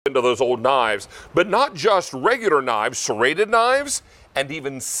into those old knives, but not just regular knives, serrated knives, and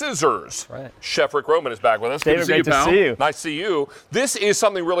even scissors. Right. Chef Rick Roman is back with us. David, great to see you. Nice to see you. This is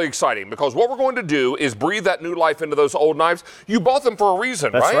something really exciting because what we're going to do is breathe that new life into those old knives. You bought them for a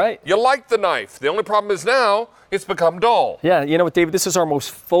reason, right? That's right. You like the knife. The only problem is now it's become dull. Yeah, you know what, David? This is our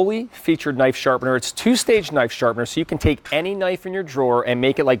most fully featured knife sharpener. It's two-stage knife sharpener, so you can take any knife in your drawer and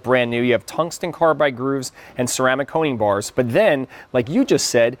make it like brand new. You have tungsten carbide grooves and ceramic honing bars. But then, like you just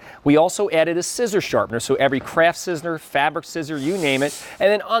said, we also added a scissor sharpener. So every craft scissor, fabric scissor, you name it.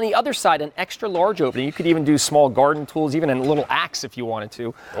 And then on the other side, an extra large opening. You could even do small garden tools, even a little axe if you wanted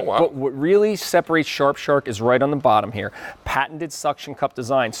to. Oh, wow. But what really separates Sharp Shark is right on the bottom here. Patented suction cup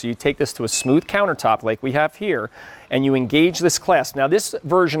design. So you take this to a smooth countertop like we have here, and you engage this clasp. Now this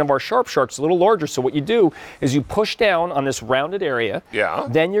version of our Sharp Shark is a little larger, so what you do is you push down on this rounded area,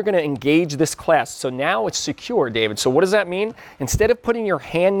 then you're gonna engage this clasp. So now it's secure, David. So what does that mean? Instead of putting your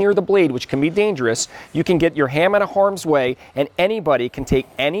hand near the blade, which can be dangerous, you can get your hand out of harm's way, and anybody can take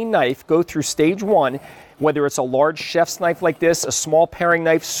any knife, go through stage one, whether it's a large chef's knife like this, a small paring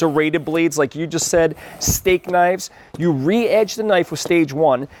knife, serrated blades like you just said, steak knives. You re-edge the knife with stage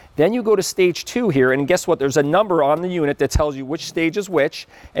one, then you go to stage two here, and guess what? There's a number on the unit that tells you which stage is which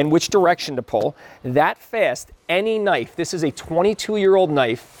and which direction to pull. That fast, any knife, this is a 22-year-old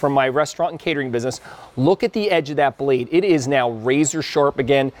knife from my restaurant and catering business. Look at the edge of that blade. It is now razor sharp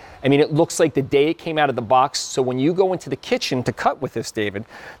again. I mean, it looks like the day it came out of the box. So when you go into the kitchen to cut with this, David,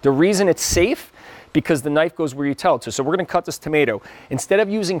 the reason it's safe, because the knife goes where you tell it to. So we're going to cut this tomato. Instead of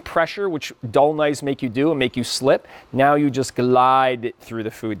using pressure, which dull knives make you do and make you slip, now you just glide it through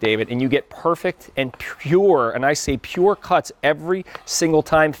the food, David, and you get perfect and pure, and I say pure cuts every single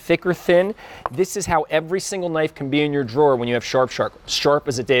time, thick or thin. This is how every single knife can be in your drawer when you have Sharp Shark. Sharp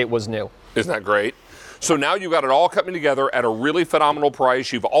as the day it was new. Isn't that great? So now you've got it all coming together at a really phenomenal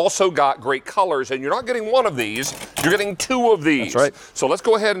price. You've also got great colors, and you're not getting one of these, you're getting two of these. That's right. So let's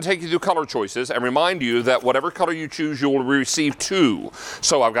go ahead and take you through color choices and remind you that whatever color you choose, you will receive two.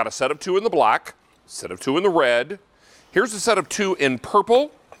 So I've got a set of two in the black, set of two in the red. Here's a set of two in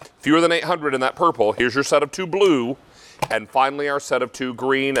purple, fewer than 800 in that purple. Here's your set of two blue, and finally our set of two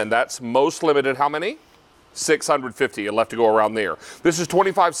green, and that's most limited. How many? 650 left to go around there. This is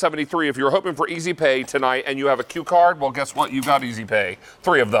 $25.73. If you're hoping for Easy Pay tonight and you have a Q card, well, guess what? You've got Easy Pay,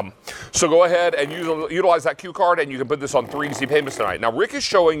 3 of them. So go ahead and utilize that Q card, and you can put this on 3 easy payments tonight. Now, Rick is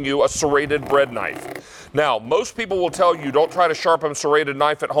showing you a serrated bread knife. Now, most people will tell you don't try to sharpen a serrated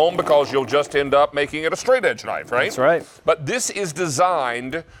knife at home because you'll just end up making it a straight edge knife, right? That's right. But this is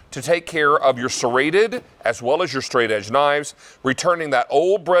designed to take care of your serrated as well as your straight edge knives, returning that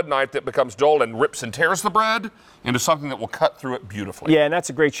old bread knife that becomes dull and rips and tears the bread into something that will cut through it beautifully. Yeah, and that's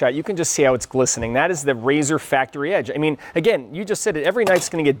a great shot. You can just see how it's glistening. That is the razor factory edge. I mean, again, you just said it. Every knife's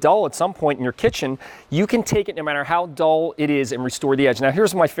going to get dull at some point in your kitchen. You can take it no matter how dull it is and restore the edge. Now,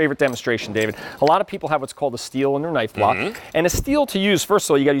 here's my favorite demonstration, David. A lot of people have what's called a steel in their knife block. And a steel to use, first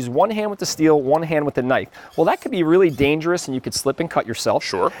of all, you got to use one hand with the steel, one hand with the knife. Well, that could be really dangerous, and you could slip and cut yourself.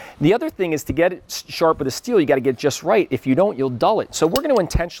 Sure. The other thing is to get it sharp with a steel, you got to get it just right. If you don't, you'll dull it. So we're going to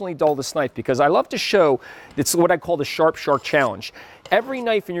intentionally dull this knife because I love to show, it's what I call the Sharp Shark Challenge. Every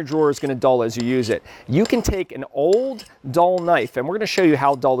knife in your drawer is going to dull as you use it. You can take an old, dull knife, and we're going to show you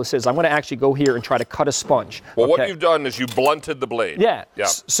how dull this is. I'm going to actually go here and try to cut a sponge. Well, what you've done is you blunted the blade. Yeah.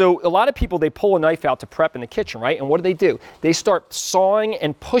 So a lot of people, they pull a knife out to prep in the kitchen, right? And what do? They start sawing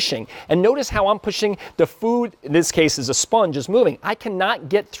and pushing. And notice how I'm pushing the food, in this case is a sponge, is moving. I cannot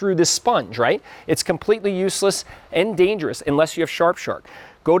get through this sponge, right? It's completely useless and dangerous unless you have Sharp Shark.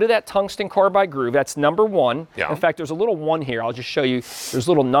 Go to that tungsten carbide groove. That's number 1. Yeah. In fact, there's a little 1 here. I'll just show you. There's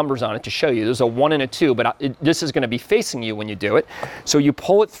little numbers on it to show you. There's a 1 and a 2, but this is going to be facing you when you do it. So you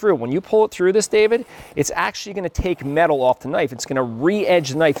pull it through. When you pull it through this, David, it's actually going to take metal off the knife. It's going to re-edge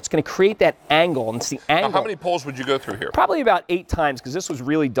the knife. It's going to create that angle, and it's the angle. Now, how many pulls would you go through here? Probably about 8 times, because this was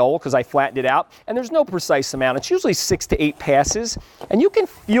really dull because I flattened it out. And there's no precise amount. It's usually 6 to 8 passes. And you can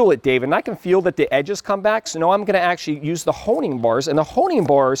feel it, David. And I can feel that the edges come back. So now I'm going to actually use the honing bars. And the honing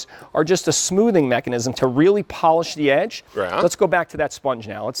bars are just a smoothing mechanism to really polish the edge. Yeah. Let's go back to that sponge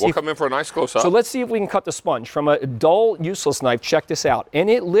now. Let's see. We'll come in for a nice close-up. So let's see if we can cut the sponge from a dull, useless knife. Check this out. And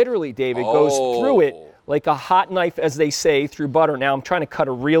it literally, David, goes through it like a hot knife, as they say, through butter. Now I'm trying to cut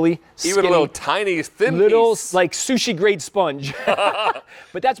a really skinny, even a little tiny, thin little, piece. like sushi grade sponge.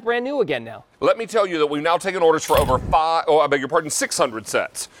 But that's brand new again now. Let me tell you that we've now taken orders for over 600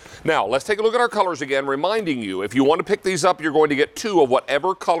 sets. Now, let's take a look at our colors again, reminding you, if you want to pick these up, you're going to get 2 of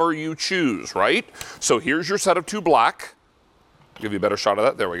whatever color you choose, right? So here's your set of 2 black. Give you a better shot of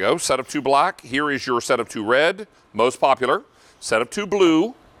that. There we go. Set of 2 black. Here is your set of 2 red, most popular. Set of 2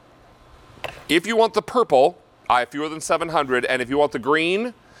 blue. If you want the purple, I have fewer than 700, and if you want the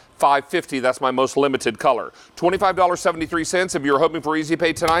green, $5.50. That's my most limited color. $25.73. If you're hoping for Easy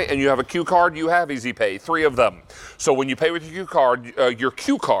Pay tonight and you have a Q card, you have Easy Pay, 3 of them. So when you pay with your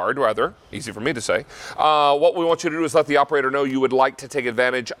Q card, easy for me to say, what we want you to do is let the operator know you would like to take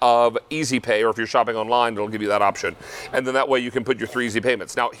advantage of Easy Pay, or if you're shopping online, it'll give you that option. And then that way you can put your 3 easy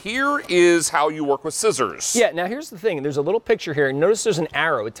payments. Now, here is how you work with scissors. Yeah, now here's the thing. There's a little picture here. Notice there's an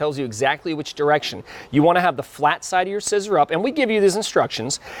arrow. It tells you exactly which direction. You want to have the flat side of your scissor up, and we give you these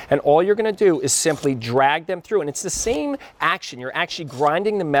instructions. And all you're going to do is simply drag them through. And it's the same action. You're actually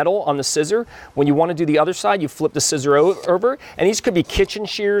grinding the metal on the scissor. When you want to do the other side, you flip the scissor over. And these could be kitchen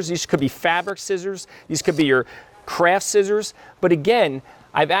shears. These could be fabric scissors. These could be your craft scissors. But again,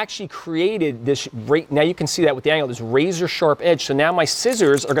 I've actually created this, now you can see that with the angle, this razor sharp edge. So now my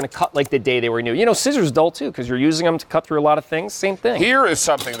scissors are going to cut like the day they were new. You know, scissors dull too, because you're using them to cut through a lot of things. Same thing. Here is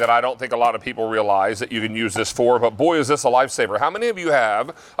something that I don't think a lot of people realize that you can use this for, but boy, is this a lifesaver. How many of you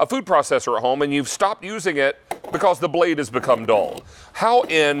have a food processor at home and you've stopped using it because the blade has become dull? How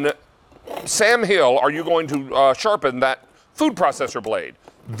in Sam Hill are you going to sharpen that food processor blade?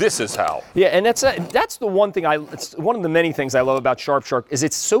 This is how. Yeah, and that's the one thing it's one of the many things I love about Sharp Shark is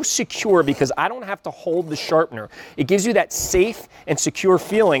it's so secure because I don't have to hold the sharpener. It gives you that safe and secure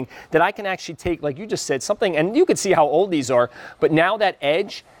feeling that I can actually take, like you just said, something, and you can see how old these are, but now that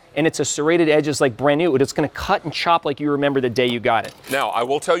edge, and it's a serrated edge, is like brand new. It's going to cut and chop like you remember the day you got it. Now, I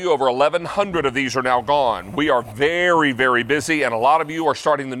will tell you over 1,100 of these are now gone. We are very, very busy, and a lot of you are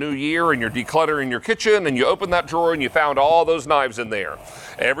starting the new year and you're decluttering your kitchen, and you open that drawer and you found all those knives in there.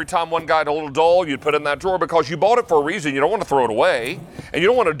 Every time one got a little dull, you'd put it in that drawer because you bought it for a reason. You don't want to throw it away, and you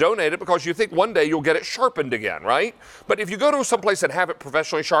don't want to donate it because you think one day you'll get it sharpened again, right? But if you go to someplace and have it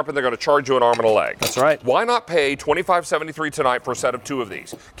professionally sharpened, they're going to charge you an arm and a leg. That's right. Why not pay $25.73 tonight for a set of 2 of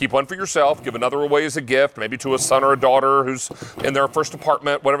these? Keep one for yourself, give another away as a gift, maybe to a son or a daughter who's in their first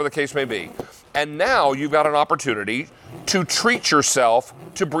apartment, whatever the case may be. And now you've got an opportunity to treat yourself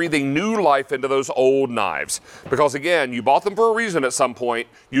to breathing new life into those old knives. Because again, you bought them for a reason at some point.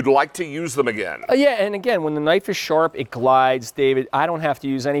 You'd like to use them again. Yeah, and again, when the knife is sharp, it glides, David. I don't have to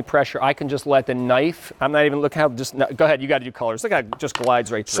use any pressure. I can just let the knife, I'm not even, look how, just, go ahead, you got to do colors. Look how it just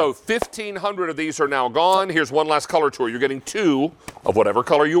glides right through. So 1,500 of these are now gone. Here's one last color tour. You're getting 2 of whatever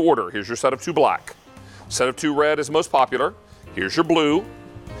color you order. Here's your set of 2 black. Set of 2 red is most popular. Here's your blue.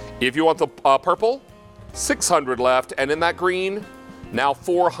 If you want the purple, 600 left, and in that green, now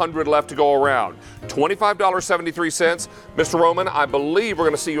 400 left to go around. $25.73. Mr. Roman, I believe we're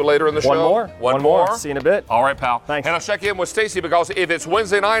going to see you later in the show. One more. See you in a bit. All right, pal. Thanks. And I'll check in with Stacy because if it's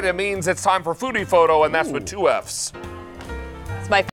Wednesday night, it means it's time for Foodie Photo, and that's with 2 Fs.